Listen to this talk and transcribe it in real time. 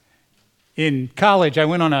In college, I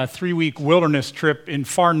went on a 3-week wilderness trip in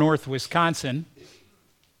far north Wisconsin,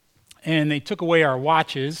 and they took away our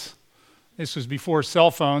watches. This was before cell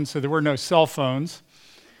phones, so there were no cell phones.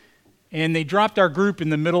 And they dropped our group in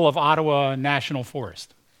the middle of Ottawa National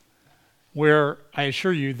Forest, where I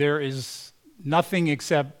assure you there is nothing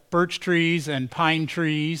except birch trees and pine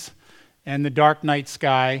trees and the dark night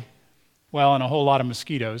sky, well, and a whole lot of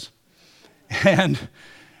mosquitoes. And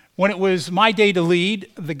when it was my day to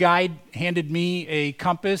lead, the guide handed me a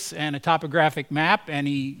compass and a topographic map, and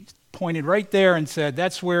he pointed right there and said,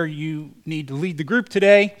 "That's where you need to lead the group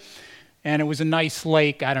today." And it was a nice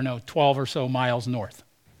lake, 12 or so miles north.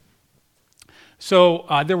 So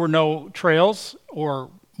there were no trails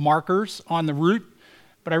or markers on the route,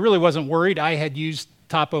 but I really wasn't worried. I had used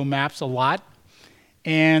topo maps a lot,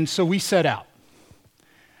 and so we set out.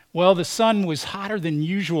 Well, the sun was hotter than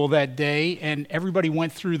usual that day, and everybody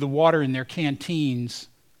went through the water in their canteens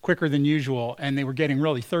quicker than usual, and they were getting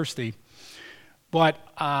really thirsty. But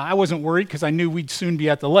I wasn't worried because I knew we'd soon be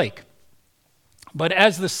at the lake. But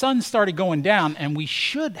as the sun started going down, and we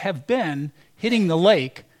should have been hitting the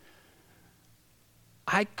lake,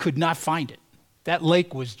 I could not find it. That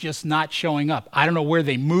lake was just not showing up. I don't know where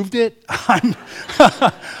they moved it.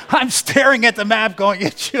 I'm staring at the map going,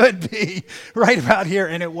 it should be right about here,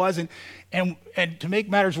 and it wasn't. And to make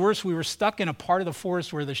matters worse, we were stuck in a part of the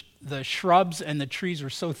forest where the shrubs and the trees were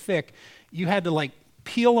so thick, you had to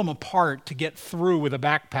peel them apart to get through with a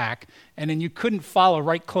backpack, and then you couldn't follow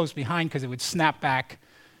right close behind because it would snap back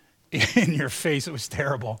in your face. It was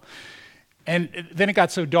terrible. And then it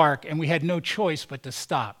got so dark, and we had no choice but to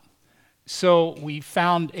stop. So we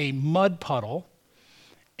found a mud puddle,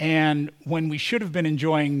 and when we should have been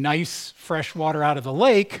enjoying nice fresh water out of the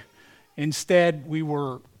lake, instead we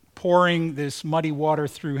were pouring this muddy water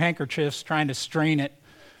through handkerchiefs, trying to strain it,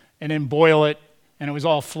 and then boil it, and it was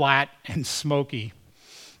all flat and smoky.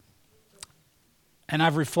 And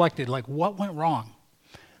I've reflected, what went wrong?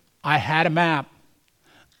 I had a map,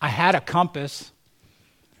 I had a compass,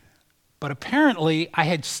 but apparently, I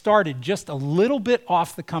had started just a little bit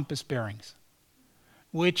off the compass bearings,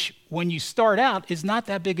 which, when you start out, is not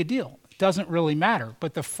that big a deal. It doesn't really matter.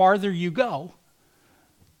 But the farther you go,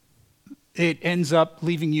 it ends up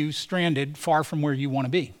leaving you stranded far from where you want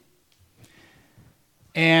to be.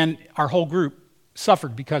 And our whole group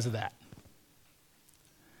suffered because of that.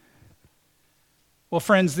 Well,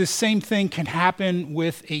 friends, this same thing can happen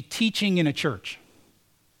with a teaching in a church.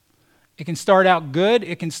 It can start out good.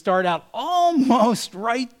 It can start out almost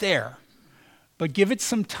right there. But give it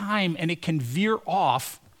some time and it can veer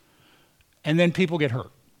off, and then people get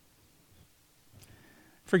hurt.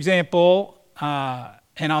 For example,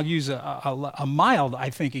 and I'll use a mild,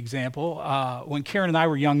 example. When Karen and I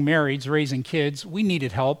were young marrieds raising kids, we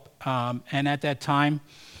needed help. And at that time,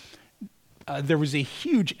 there was a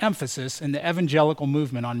huge emphasis in the evangelical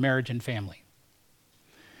movement on marriage and family.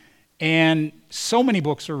 And so many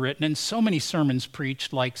books were written and so many sermons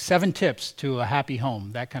preached, like 7 tips to a happy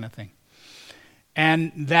home, that kind of thing.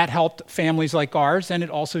 And that helped families like ours, and it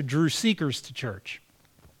also drew seekers to church.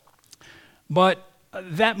 But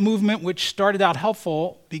that movement, which started out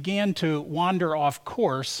helpful, began to wander off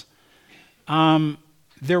course.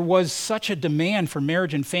 There was such a demand for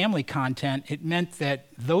marriage and family content, it meant that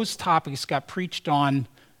those topics got preached on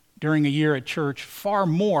during a year at church far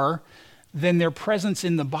more than their presence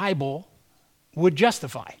in the Bible would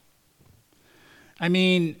justify.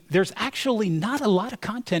 There's actually not a lot of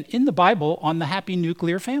content in the Bible on the happy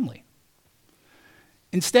nuclear family.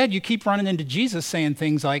 Instead, you keep running into Jesus saying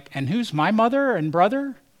things like, "And who's my mother and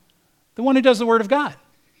brother?" The one who does the Word of God.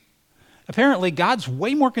 Apparently, God's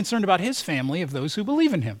way more concerned about his family of those who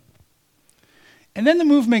believe in him. And then the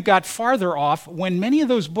movement got farther off when many of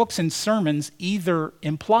those books and sermons either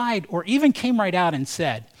implied or even came right out and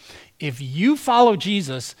said, if you follow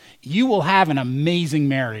Jesus, you will have an amazing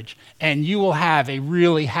marriage and you will have a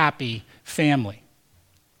really happy family.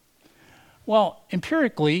 Well,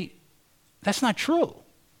 empirically, that's not true,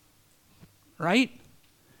 right?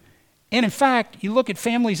 And in fact, you look at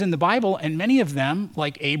families in the Bible, and many of them,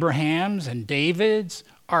 like Abraham's and David's,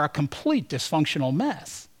 are a complete dysfunctional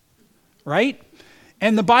mess, right?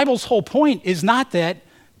 And the Bible's whole point is not that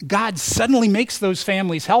God suddenly makes those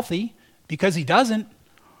families healthy, because he doesn't,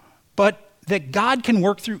 but that God can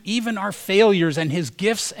work through even our failures, and his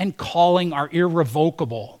gifts and calling are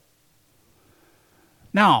irrevocable.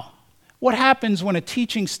 Now, what happens when a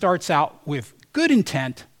teaching starts out with good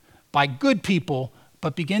intent by good people,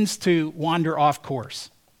 but begins to wander off course?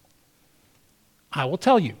 I will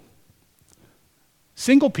tell you.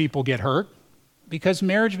 Single people get hurt because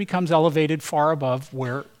marriage becomes elevated far above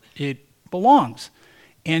where it belongs.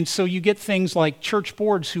 And so you get things like church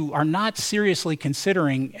boards who are not seriously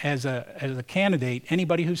considering as a candidate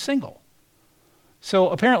anybody who's single. So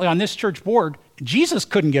apparently on this church board, Jesus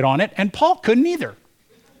couldn't get on it, and Paul couldn't either.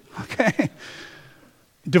 Okay?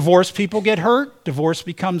 Divorced people get hurt. Divorce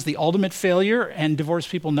becomes the ultimate failure, and divorced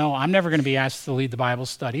people know, I'm never going to be asked to lead the Bible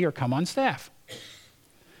study or come on staff.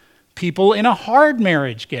 People in a hard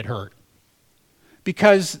marriage get hurt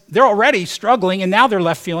because they're already struggling, and now they're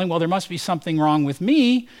left feeling, well, there must be something wrong with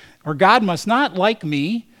me, or God must not like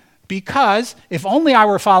me, because if only I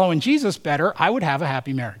were following Jesus better, I would have a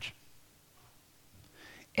happy marriage.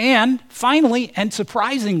 And finally, and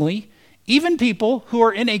surprisingly, even people who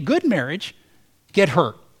are in a good marriage get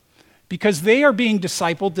hurt because they are being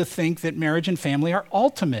discipled to think that marriage and family are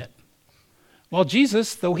ultimate. Well,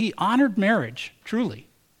 Jesus, though he honored marriage, truly,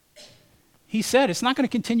 he said it's not going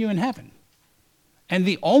to continue in heaven. And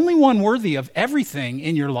the only one worthy of everything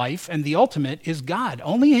in your life and the ultimate is God.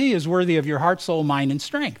 Only he is worthy of your heart, soul, mind, and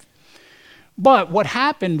strength. But what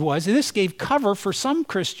happened was this gave cover for some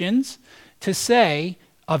Christians to say,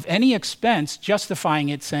 of any expense, justifying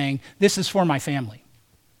it, saying, this is for my family.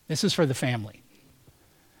 This is for the family.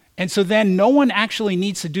 And so then no one actually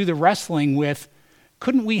needs to do the wrestling with,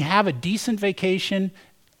 couldn't we have a decent vacation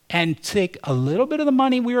and take a little bit of the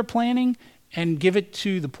money we were planning and give it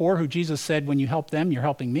to the poor who Jesus said, when you help them, you're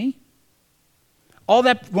helping me? All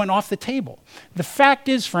that went off the table. The fact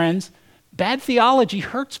is, friends, bad theology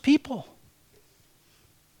hurts people.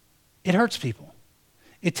 It hurts people.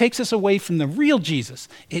 It takes us away from the real Jesus.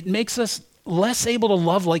 It makes us less able to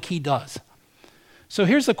love like he does. So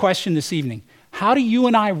here's the question this evening. How do you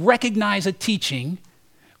and I recognize a teaching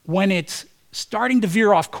when it's starting to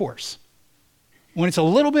veer off course? When it's a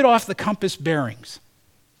little bit off the compass bearings?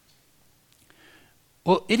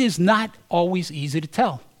 Well, it is not always easy to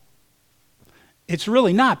tell. It's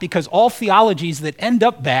really not, because all theologies that end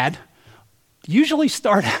up bad usually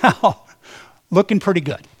start out looking pretty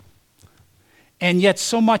good. And yet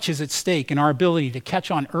so much is at stake in our ability to catch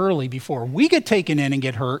on early before we get taken in and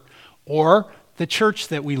get hurt, or the church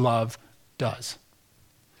that we love does.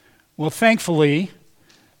 Well, thankfully,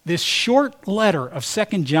 this short letter of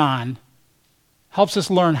 2 John helps us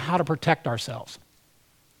learn how to protect ourselves.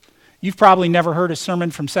 You've probably never heard a sermon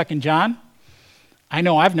from 2 John. I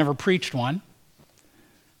know I've never preached one.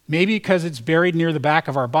 Maybe because it's buried near the back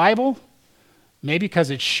of our Bible. Maybe because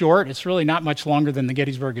it's short. It's really not much longer than the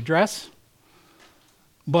Gettysburg Address.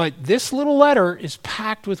 But this little letter is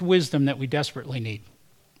packed with wisdom that we desperately need.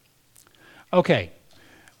 Okay,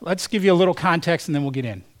 let's give you a little context and then we'll get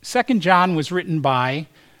in. 2 John was written by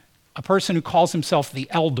a person who calls himself the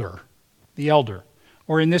elder.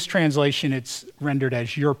 Or in this translation, it's rendered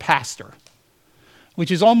as your pastor,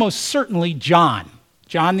 which is almost certainly John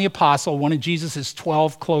the Apostle, one of Jesus'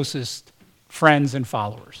 12 closest friends and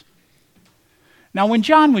followers. Now, when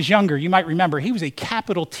John was younger, you might remember, he was a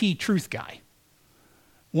capital T truth guy.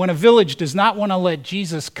 When a village does not want to let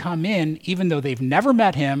Jesus come in, even though they've never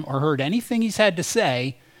met him or heard anything he's had to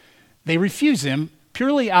say, they refuse him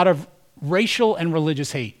purely out of racial and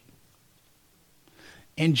religious hate.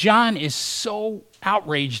 And John is so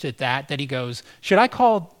outraged at that he goes, should I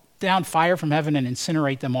call down fire from heaven and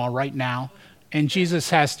incinerate them all right now? And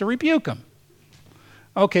Jesus has to rebuke him.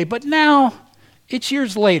 Okay, but now it's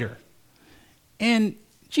years later. And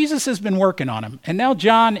Jesus has been working on him. And now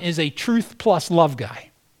John is a truth plus love guy.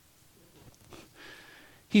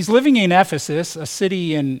 He's living in Ephesus, a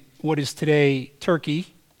city in what is today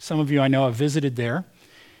Turkey. Some of you I know have visited there.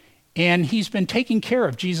 And he's been taking care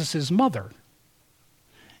of Jesus' mother.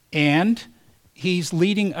 And he's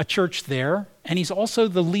leading a church there. And he's also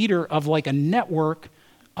the leader of like a network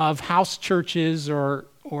of house churches or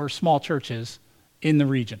small churches in the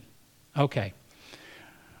region. Okay.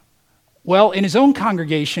 Well, in his own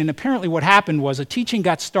congregation, apparently what happened was a teaching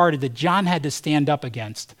got started that John had to stand up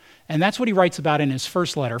against. And that's what he writes about in his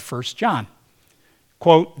first letter, 1 John.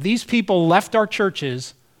 Quote, these people left our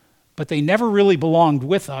churches, but they never really belonged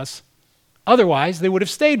with us. Otherwise, they would have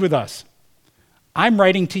stayed with us. I'm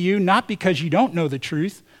writing to you not because you don't know the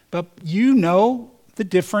truth, but you know the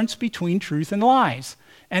difference between truth and lies.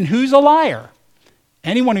 And who's a liar?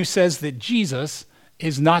 Anyone who says that Jesus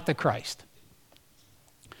is not the Christ.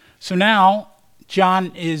 So now,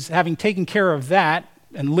 John is, having taken care of that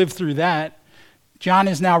and lived through that, John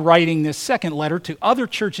is now writing this second letter to other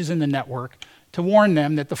churches in the network to warn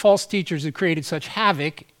them that the false teachers who created such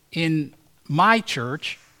havoc in my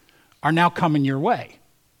church are now coming your way,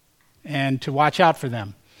 and to watch out for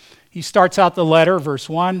them. He starts out the letter, verse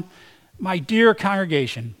 1, my dear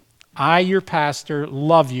congregation, I, your pastor,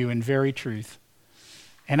 love you in very truth.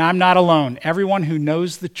 And I'm not alone. Everyone who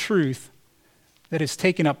knows the truth that has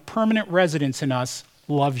taken up permanent residence in us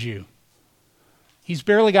loves you. He's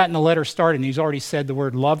barely gotten the letter started, and he's already said the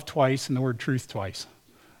word love twice and the word truth twice.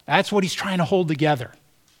 That's what he's trying to hold together.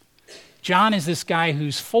 John is this guy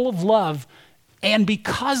who's full of love, and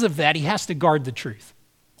because of that, he has to guard the truth.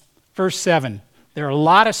 Verse 7, there are a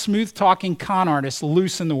lot of smooth-talking con artists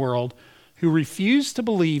loose in the world who refuse to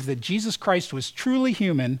believe that Jesus Christ was truly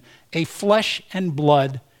human, a flesh and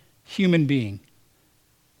blood human being.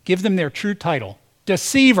 Give them their true title,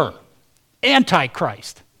 deceiver,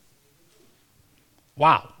 antichrist.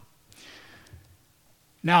 Wow.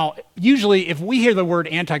 Now, usually if we hear the word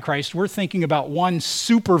antichrist, we're thinking about one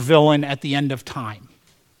supervillain at the end of time.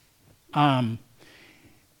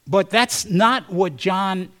 But that's not what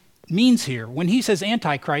John means here. When he says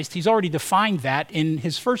antichrist, he's already defined that in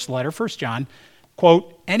his first letter, 1 John,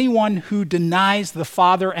 quote, anyone who denies the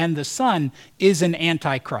Father and the Son is an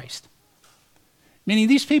antichrist. Meaning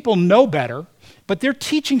these people know better, but they're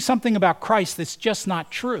teaching something about Christ that's just not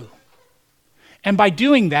true. And by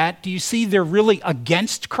doing that, do you see they're really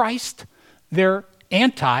against Christ? They're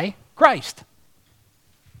anti-Christ.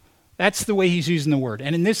 That's the way he's using the word.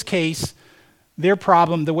 And in this case, their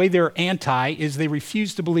problem, the way they're anti, is they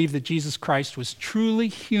refuse to believe that Jesus Christ was truly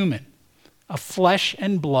human, a flesh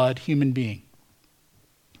and blood human being.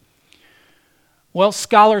 Well,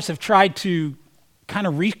 scholars have tried to kind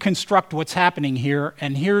of reconstruct what's happening here,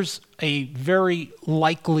 and here's a very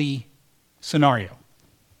likely scenario.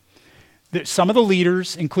 Some of the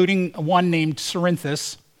leaders, including one named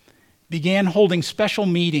Cerinthus, began holding special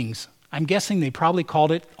meetings. I'm guessing they probably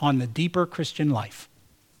called it on the deeper Christian life.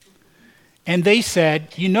 And they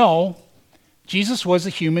said, Jesus was a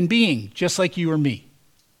human being, just like you or me.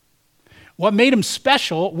 What made him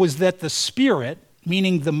special was that the Spirit,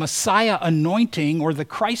 meaning the Messiah anointing or the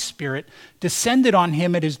Christ Spirit, descended on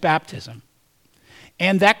him at his baptism.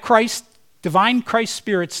 And that divine Christ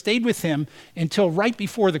Spirit stayed with him until right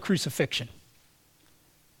before the crucifixion.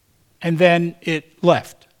 And then it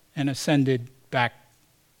left and ascended back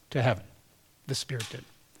to heaven. The Spirit did.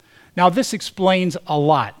 Now, this explains a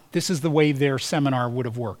lot. This is the way their seminar would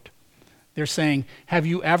have worked. They're saying, have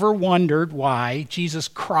you ever wondered why Jesus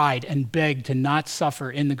cried and begged to not suffer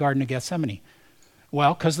in the Garden of Gethsemane?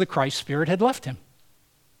 Well, because the Christ Spirit had left him.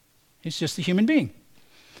 He's just a human being.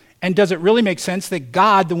 And does it really make sense that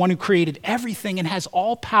God, the one who created everything and has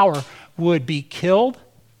all power, would be killed?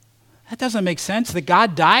 That doesn't make sense. That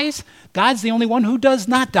God dies? God's the only one who does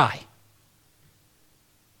not die.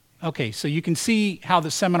 Okay, so you can see how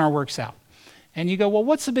the seminar works out. And you go, well,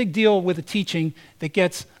 what's the big deal with a teaching that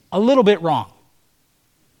gets a little bit wrong?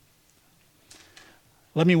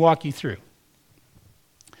 Let me walk you through.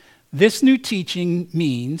 This new teaching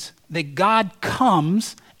means that God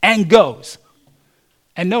comes and goes.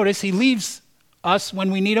 And notice, he leaves us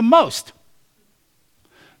when we need him most.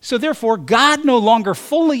 So therefore, God no longer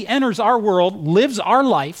fully enters our world, lives our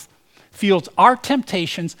life, feels our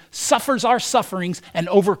temptations, suffers our sufferings, and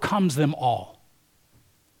overcomes them all.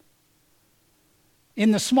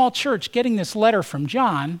 In the small church, getting this letter from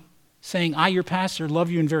John, saying, I, your pastor,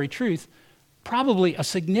 love you in very truth, probably a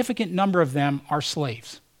significant number of them are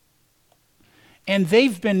slaves. And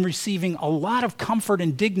they've been receiving a lot of comfort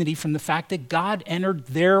and dignity from the fact that God entered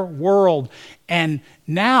their world. And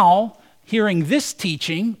now, hearing this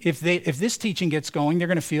teaching, if this teaching gets going, they're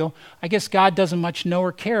going to feel, I guess God doesn't much know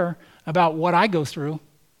or care about what I go through.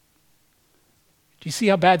 Do you see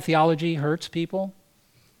how bad theology hurts people?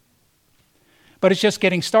 But it's just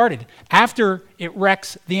getting started. After it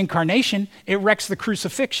wrecks the incarnation, it wrecks the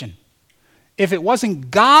crucifixion. If it wasn't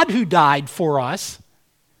God who died for us,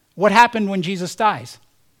 what happened when Jesus dies?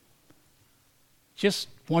 Just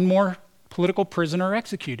one more political prisoner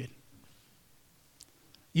executed.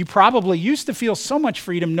 You probably used to feel so much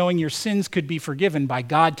freedom knowing your sins could be forgiven by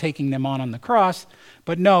God taking them on the cross,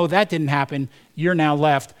 but no, that didn't happen. You're now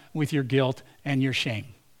left with your guilt and your shame.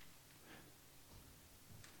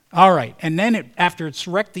 All right, and then after it's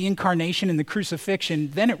wrecked the incarnation and the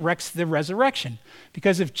crucifixion, then it wrecks the resurrection.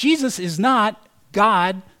 Because if Jesus is not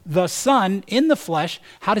God, the Son, in the flesh,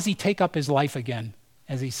 how does he take up his life again,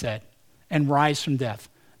 as he said, and rise from death?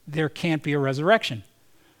 There can't be a resurrection.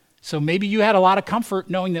 So maybe you had a lot of comfort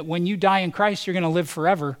knowing that when you die in Christ, you're going to live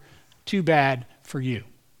forever. Too bad for you.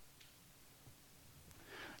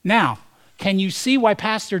 Now, can you see why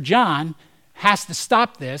Pastor John has to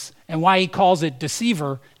stop this and why he calls it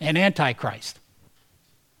deceiver and antichrist?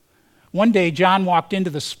 One day, John walked into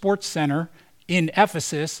the sports center in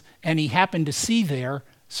Ephesus, and he happened to see there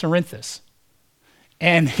Cerinthus.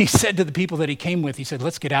 And he said to the people that he came with, he said,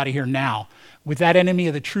 let's get out of here now. With that enemy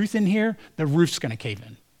of the truth in here, the roof's going to cave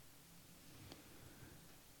in.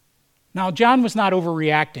 Now, John was not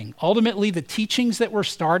overreacting. Ultimately, the teachings that were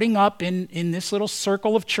starting up in this little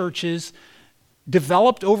circle of churches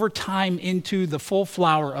developed over time into the full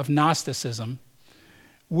flower of Gnosticism,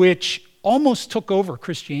 which almost took over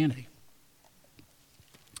Christianity.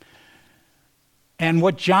 And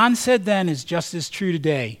what John said then is just as true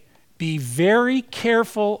today. Be very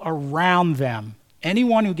careful around them.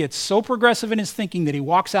 Anyone who gets so progressive in his thinking that he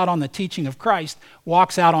walks out on the teaching of Christ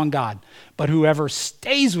walks out on God. But whoever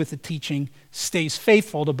stays with the teaching stays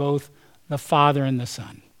faithful to both the Father and the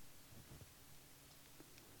Son.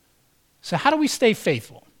 So how do we stay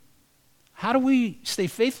faithful? How do we stay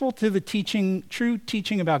faithful to the teaching, true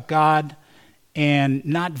teaching about God, and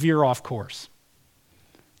not veer off course?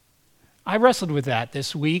 I wrestled with that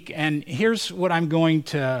this week, and here's what I'm going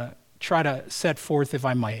to try to set forth, if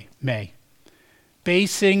I may.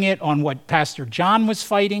 Basing it on what Pastor John was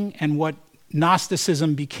fighting and what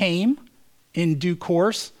Gnosticism became in due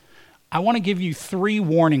course, I want to give you 3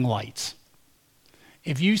 warning lights.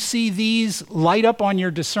 If you see these light up on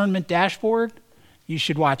your discernment dashboard, you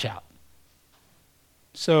should watch out.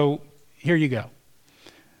 So here you go.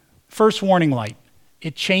 First warning light,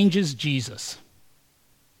 it changes Jesus.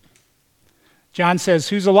 John says,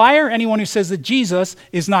 who's a liar? Anyone who says that Jesus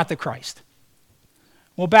is not the Christ.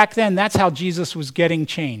 Well, back then, that's how Jesus was getting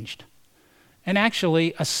changed. And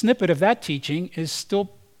actually, a snippet of that teaching is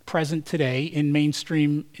still present today in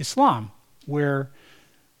mainstream Islam, where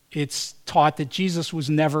it's taught that Jesus was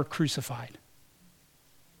never crucified.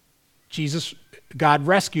 God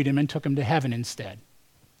rescued him and took him to heaven instead.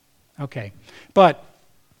 Okay, but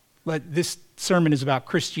this sermon is about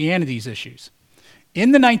Christianity's issues.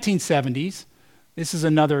 In the 1970s, this is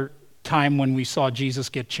another time when we saw Jesus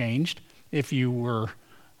get changed. If you were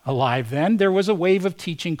alive then, there was a wave of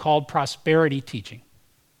teaching called prosperity teaching.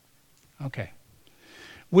 Okay.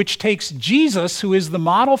 Which takes Jesus, who is the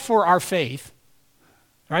model for our faith,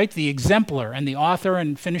 right, the exemplar and the author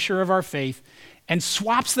and finisher of our faith, and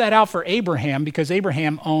swaps that out for Abraham because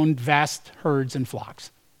Abraham owned vast herds and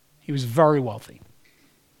flocks. He was very wealthy.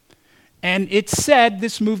 And it said,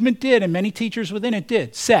 this movement did, and many teachers within it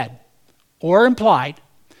did, said or implied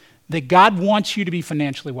that God wants you to be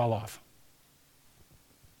financially well off.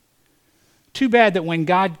 Too bad that when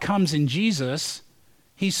God comes in Jesus,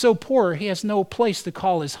 he's so poor he has no place to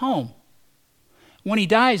call his home. When he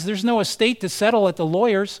dies, there's no estate to settle at the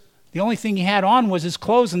lawyers. The only thing he had on was his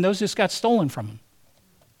clothes, and those just got stolen from him.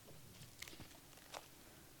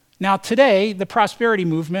 Now today, the prosperity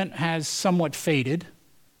movement has somewhat faded.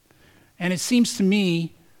 And it seems to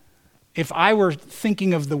me, if I were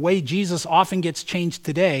thinking of the way Jesus often gets changed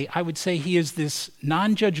today, I would say he is this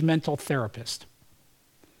non-judgmental therapist.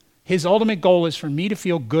 His ultimate goal is for me to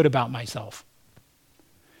feel good about myself.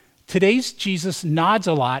 Today's Jesus nods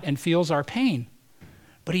a lot and feels our pain,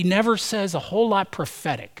 but he never says a whole lot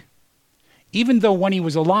prophetic. Even though when he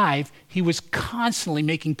was alive, he was constantly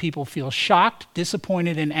making people feel shocked,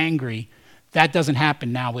 disappointed, and angry. That doesn't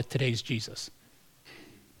happen now with today's Jesus.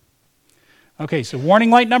 Okay, so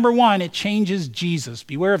warning light number 1, it changes Jesus.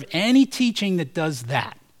 Beware of any teaching that does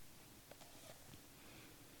that.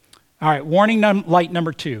 All right, warning light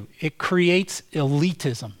number 2, it creates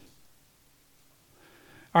elitism.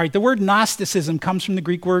 All right, the word Gnosticism comes from the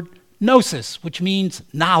Greek word gnosis, which means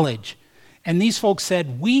knowledge. And these folks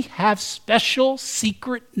said, we have special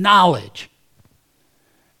secret knowledge,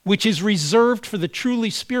 which is reserved for the truly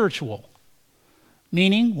spiritual.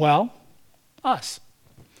 Meaning, well, us.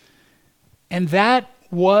 And that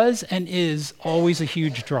was and is always a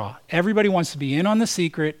huge draw. Everybody wants to be in on the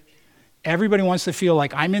secret. Everybody wants to feel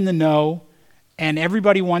like I'm in the know. And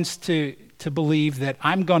everybody wants to believe that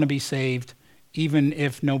I'm going to be saved even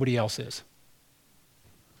if nobody else is.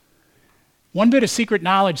 One bit of secret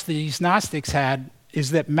knowledge these Gnostics had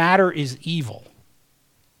is that matter is evil.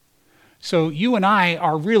 So you and I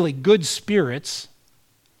are really good spirits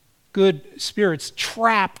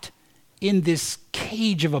trapped in this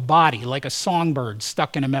cage of a body, like a songbird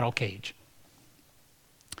stuck in a metal cage.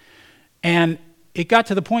 And it got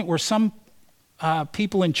to the point where some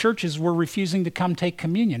people in churches were refusing to come take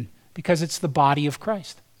communion because it's the body of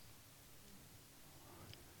Christ.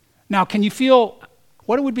 Now, can you feel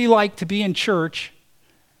what it would be like to be in church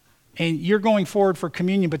and you're going forward for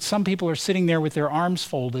communion, but some people are sitting there with their arms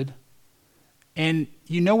folded, and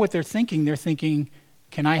you know what they're thinking? They're thinking,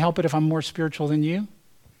 can I help it if I'm more spiritual than you?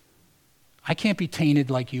 I can't be tainted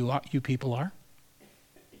like you people are.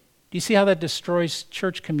 Do you see how that destroys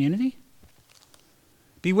church community?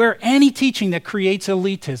 Beware any teaching that creates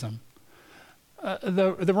elitism.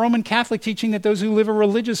 The Roman Catholic teaching that those who live a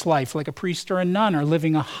religious life, like a priest or a nun, are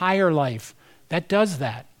living a higher life. That does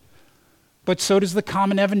that. But so does the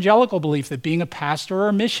common evangelical belief that being a pastor or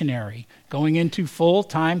a missionary, going into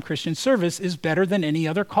full-time Christian service, is better than any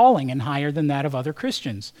other calling and higher than that of other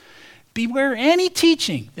Christians. Beware any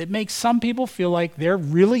teaching that makes some people feel like they're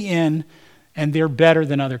really in and they're better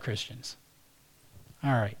than other Christians.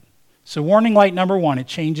 All right. So warning light number 1, it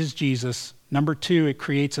changes Jesus. Number 2, it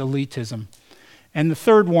creates elitism. And the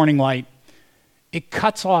third warning light, it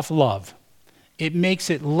cuts off love. It makes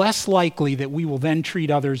it less likely that we will then treat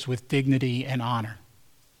others with dignity and honor.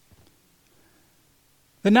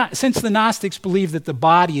 Since the Gnostics believed that the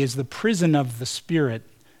body is the prison of the spirit,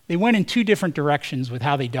 they went in 2 different directions with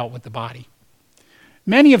how they dealt with the body.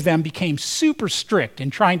 Many of them became super strict in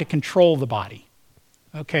trying to control the body,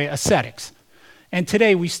 ascetics. And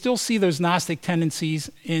today we still see those Gnostic tendencies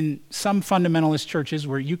in some fundamentalist churches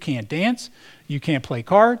where you can't dance, you can't play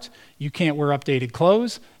cards, you can't wear updated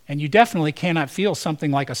clothes, and you definitely cannot feel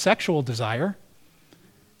something like a sexual desire.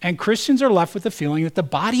 And Christians are left with the feeling that the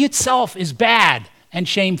body itself is bad and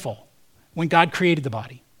shameful when God created the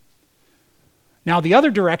body. Now, the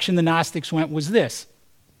other direction the Gnostics went was this.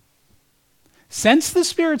 Since the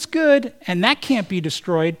spirit's good and that can't be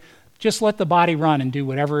destroyed, just let the body run and do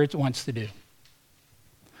whatever it wants to do.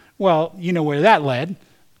 Well, you know where that led.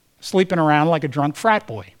 Sleeping around like a drunk frat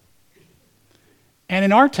boy. And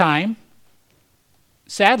in our time,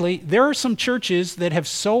 sadly, there are some churches that have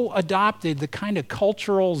so adopted the kind of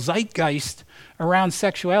cultural zeitgeist around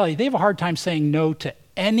sexuality, they have a hard time saying no to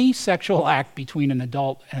any sexual act between an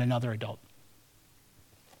adult and another adult.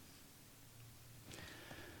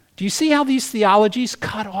 Do you see how these theologies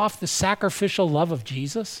cut off the sacrificial love of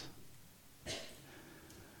Jesus?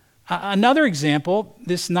 Another example,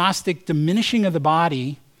 this Gnostic diminishing of the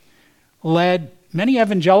body led many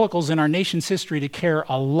evangelicals in our nation's history to care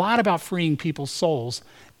a lot about freeing people's souls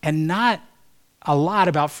and not a lot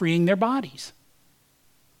about freeing their bodies,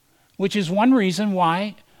 which is one reason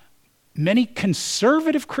why many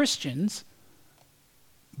conservative Christians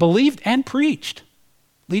believed and preached,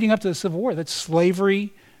 leading up to the Civil War, that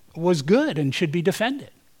slavery was good and should be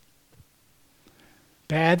defended.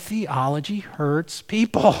 Bad theology hurts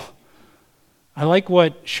people. I like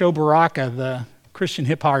what Sho Baraka, the Christian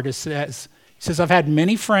hip artist, says. He says, I've had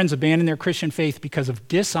many friends abandon their Christian faith because of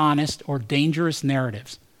dishonest or dangerous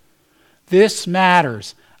narratives. This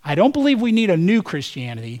matters. I don't believe we need a new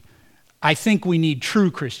Christianity. I think we need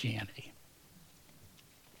true Christianity.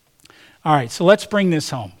 All right, so let's bring this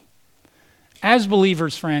home. As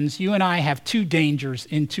believers, friends, you and I have 2 dangers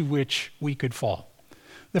into which we could fall.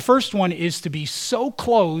 The first one is to be so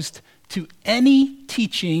closed to any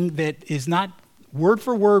teaching that is not word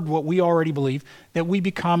for word what we already believe, that we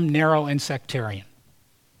become narrow and sectarian.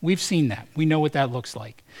 We've seen that. We know what that looks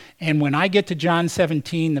like. And when I get to John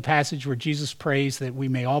 17, the passage where Jesus prays that we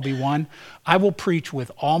may all be one, I will preach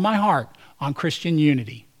with all my heart on Christian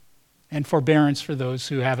unity and forbearance for those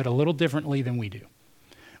who have it a little differently than we do.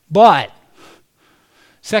 But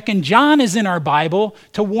 2 John is in our Bible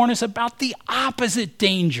to warn us about the opposite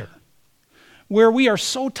danger, where we are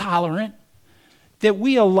so tolerant that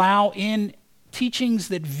we allow in teachings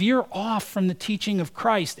that veer off from the teaching of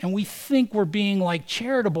Christ, and we think we're being like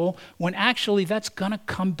charitable when actually that's going to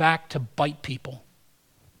come back to bite people.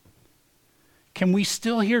 Can we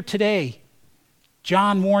still hear today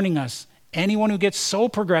John warning us, anyone who gets so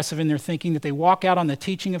progressive in their thinking that they walk out on the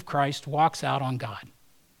teaching of Christ walks out on God?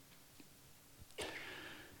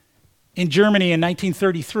 In Germany in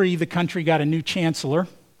 1933, the country got a new chancellor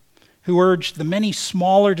who urged the many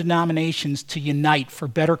smaller denominations to unite for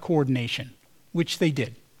better coordination, which they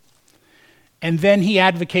did. And then he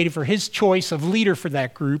advocated for his choice of leader for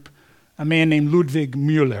that group, a man named Ludwig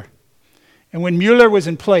Müller. And when Müller was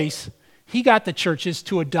in place, he got the churches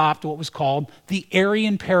to adopt what was called the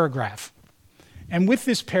Arian paragraph. And with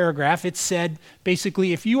this paragraph, it said,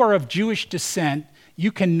 basically, if you are of Jewish descent,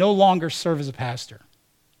 you can no longer serve as a pastor.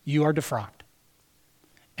 You are defrocked.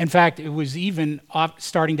 In fact, it was even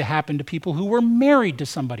starting to happen to people who were married to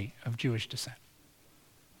somebody of Jewish descent.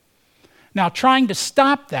 Now, trying to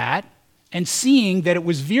stop that and seeing that it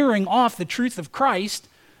was veering off the truth of Christ,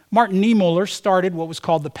 Martin Niemöller started what was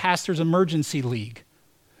called the Pastors' Emergency League,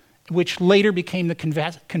 which later became the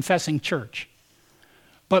Confessing Church.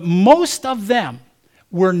 But most of them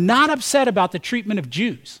were not upset about the treatment of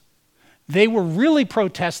Jews. They were really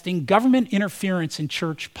protesting government interference in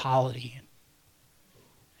church polity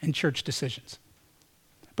and church decisions.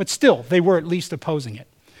 But still, they were at least opposing it.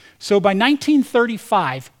 So by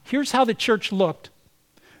 1935, here's how the church looked.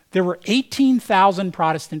 There were 18,000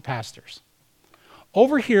 Protestant pastors.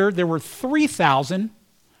 Over here, there were 3,000,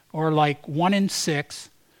 or like 1 in 6,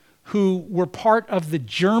 who were part of the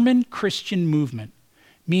German Christian movement.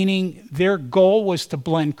 meaning their goal was to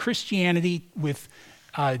blend Christianity with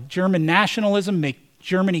German nationalism, make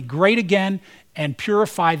Germany great again, and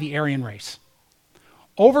purify the Aryan race.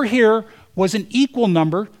 Over here was an equal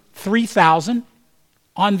number, 3,000,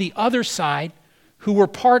 on the other side, who were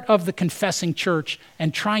part of the confessing church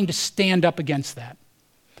and trying to stand up against that.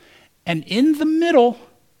 And in the middle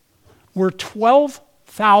were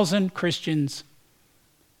 12,000 Christians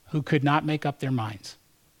who could not make up their minds,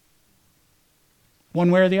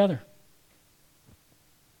 one way or the other.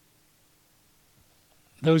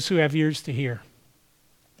 Those who have ears to hear,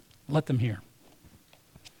 let them hear.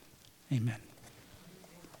 Amen.